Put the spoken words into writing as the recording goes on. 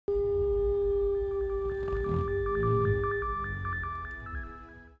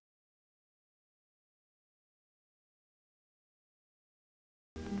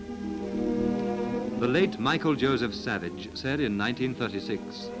late Michael Joseph Savage said in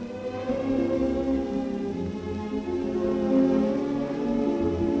 1936,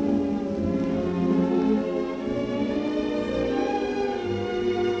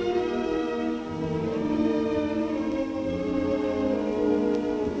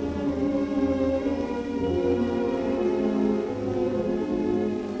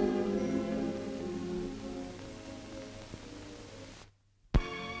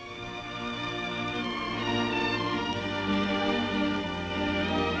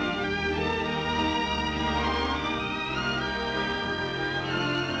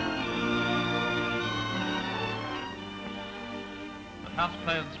 house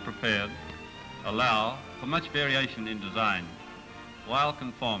plans prepared allow for much variation in design while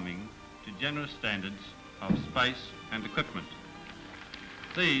conforming to generous standards of space and equipment.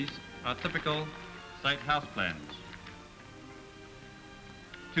 These are typical state house plans.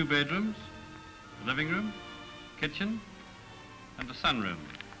 2 bedrooms, a living room, kitchen, and a sunroom.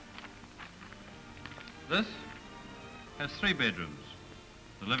 This has 3 bedrooms,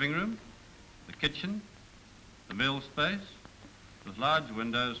 the living room, the kitchen, the meal space, with large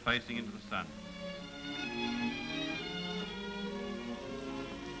windows facing into the sun.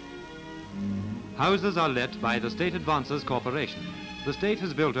 houses are let by the State Advances Corporation. The state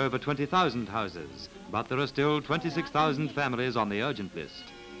has built over 20,000 houses, but there are still 26,000 families on the urgent list.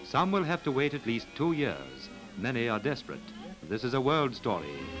 Some will have to wait at least 2 years. Many are desperate. This is a world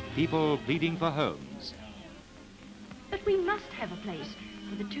story. People pleading for homes. But we must have a place.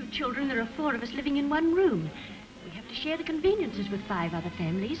 For the 2 children, there are 4 of us living in 1 room. We have to share the conveniences with 5 other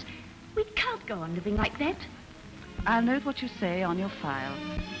families. We can't go on living like that. I'll note what you say on your file.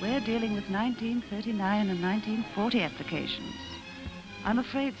 We're dealing with 1939 and 1940 applications. I'm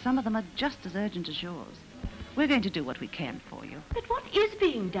afraid some of them are just as urgent as yours. We're going to do what we can for you. But what is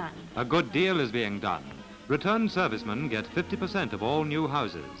being done? A good deal is being done. Returned servicemen get 50% of all new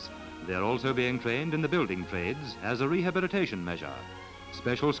houses. They're also being trained in the building trades as a rehabilitation measure.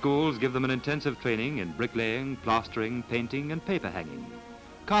 Special schools give them an intensive training in bricklaying, plastering, painting, and paper hanging.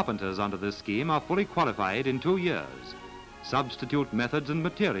 Carpenters under this scheme are fully qualified in 2 years. Substitute methods and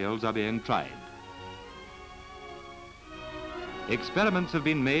materials are being tried. Experiments have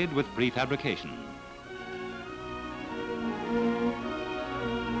been made with prefabrication.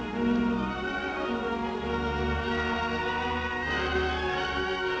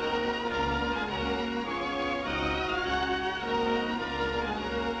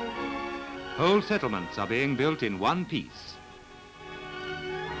 Whole settlements are being built in one piece.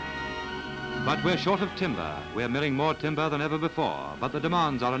 But we're short of timber. We're milling more timber than ever before, but the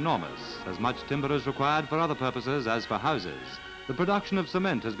demands are enormous. As much timber is required for other purposes as for houses. The production of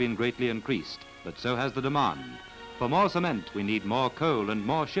cement has been greatly increased, but so has the demand. For more cement, we need more coal and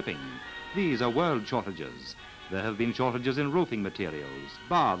more shipping. These are world shortages. There have been shortages in roofing materials.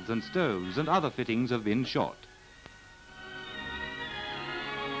 Baths and stoves and other fittings have been short.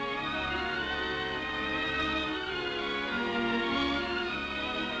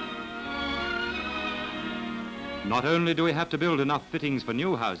 Not only do we have to build enough fittings for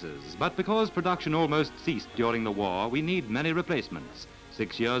new houses, but because production almost ceased during the war, we need many replacements.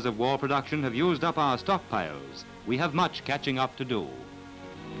 6 years of war production have used up our stockpiles. We have much catching up to do.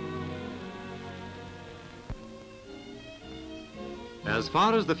 As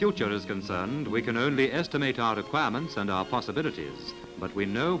far as the future is concerned, we can only estimate our requirements and our possibilities, but we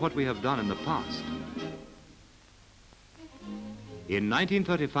know what we have done in the past. In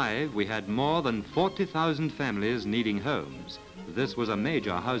 1935, we had more than 40,000 families needing homes. This was a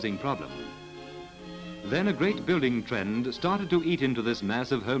major housing problem. Then a great building trend started to eat into this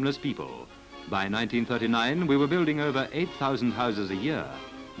mass of homeless people. By 1939, we were building over 8,000 houses a year.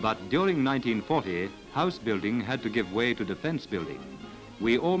 But during 1940, house building had to give way to defense building.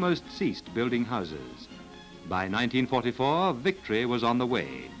 We almost ceased building houses. By 1944, victory was on the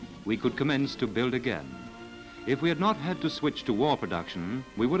way. We could commence to build again. If we had not had to switch to war production,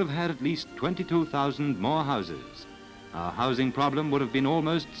 we would have had at least 22,000 more houses. Our housing problem would have been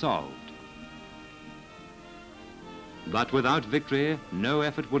almost solved. But without victory, no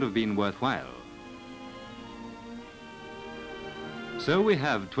effort would have been worthwhile. So we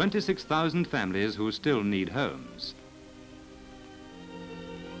have 26,000 families who still need homes.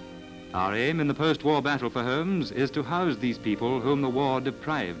 Our aim in the post-war battle for homes is to house these people whom the war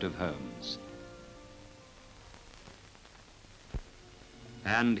deprived of homes.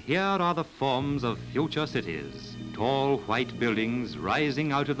 And here are the forms of future cities, tall white buildings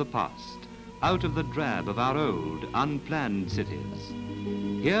rising out of the past, out of the drab of our old, unplanned cities.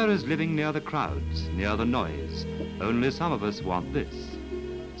 Here is living near the crowds, near the noise. Only some of us want this.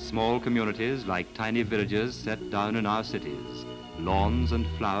 Small communities like tiny villages set down in our cities, lawns and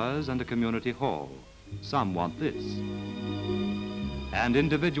flowers and a community hall. Some want this. And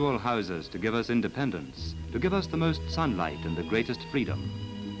individual houses to give us independence, to give us the most sunlight and the greatest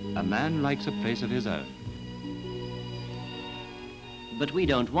freedom. A man likes a place of his own. But we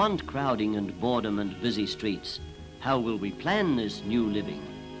don't want crowding and boredom and busy streets. How will we plan this new living?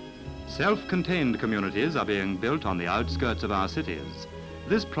 Self-contained communities are being built on the outskirts of our cities.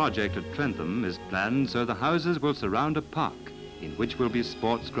 This project at Trentham is planned so the houses will surround a park in which will be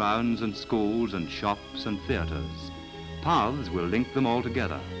sports grounds and schools and shops and theatres. Paths will link them all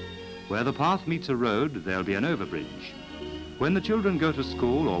together. Where the path meets a road, there'll be an overbridge. When the children go to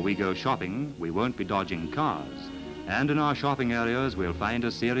school or we go shopping, we won't be dodging cars. And in our shopping areas, we'll find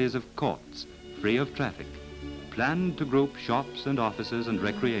a series of courts, free of traffic, planned to group shops and offices and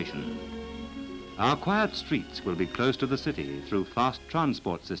recreation. Our quiet streets will be close to the city through fast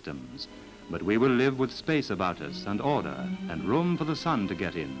transport systems, but we will live with space about us and order and room for the sun to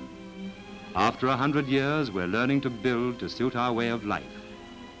get in. After 100 years, we're learning to build to suit our way of life.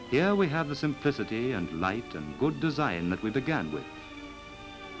 Here we have the simplicity and light and good design that we began with.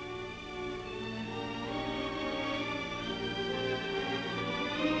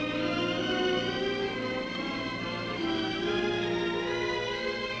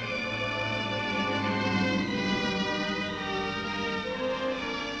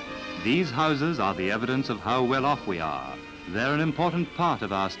 These houses are the evidence of how well off we are. They're an important part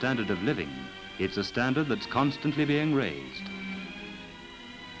of our standard of living. It's a standard that's constantly being raised.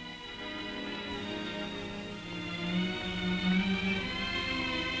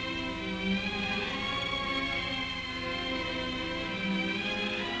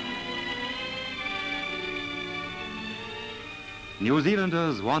 New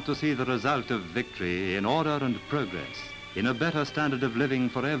Zealanders want to see the result of victory in order and progress, in a better standard of living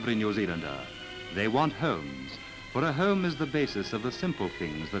for every New Zealander. They want homes, for a home is the basis of the simple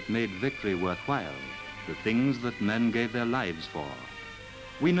things that made victory worthwhile, the things that men gave their lives for.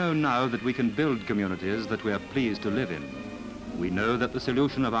 We know now that we can build communities that we are pleased to live in. We know that the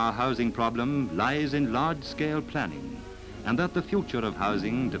solution of our housing problem lies in large-scale planning, and that the future of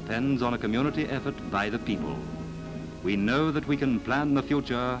housing depends on a community effort by the people. We know that we can plan the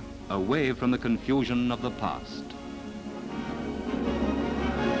future away from the confusion of the past.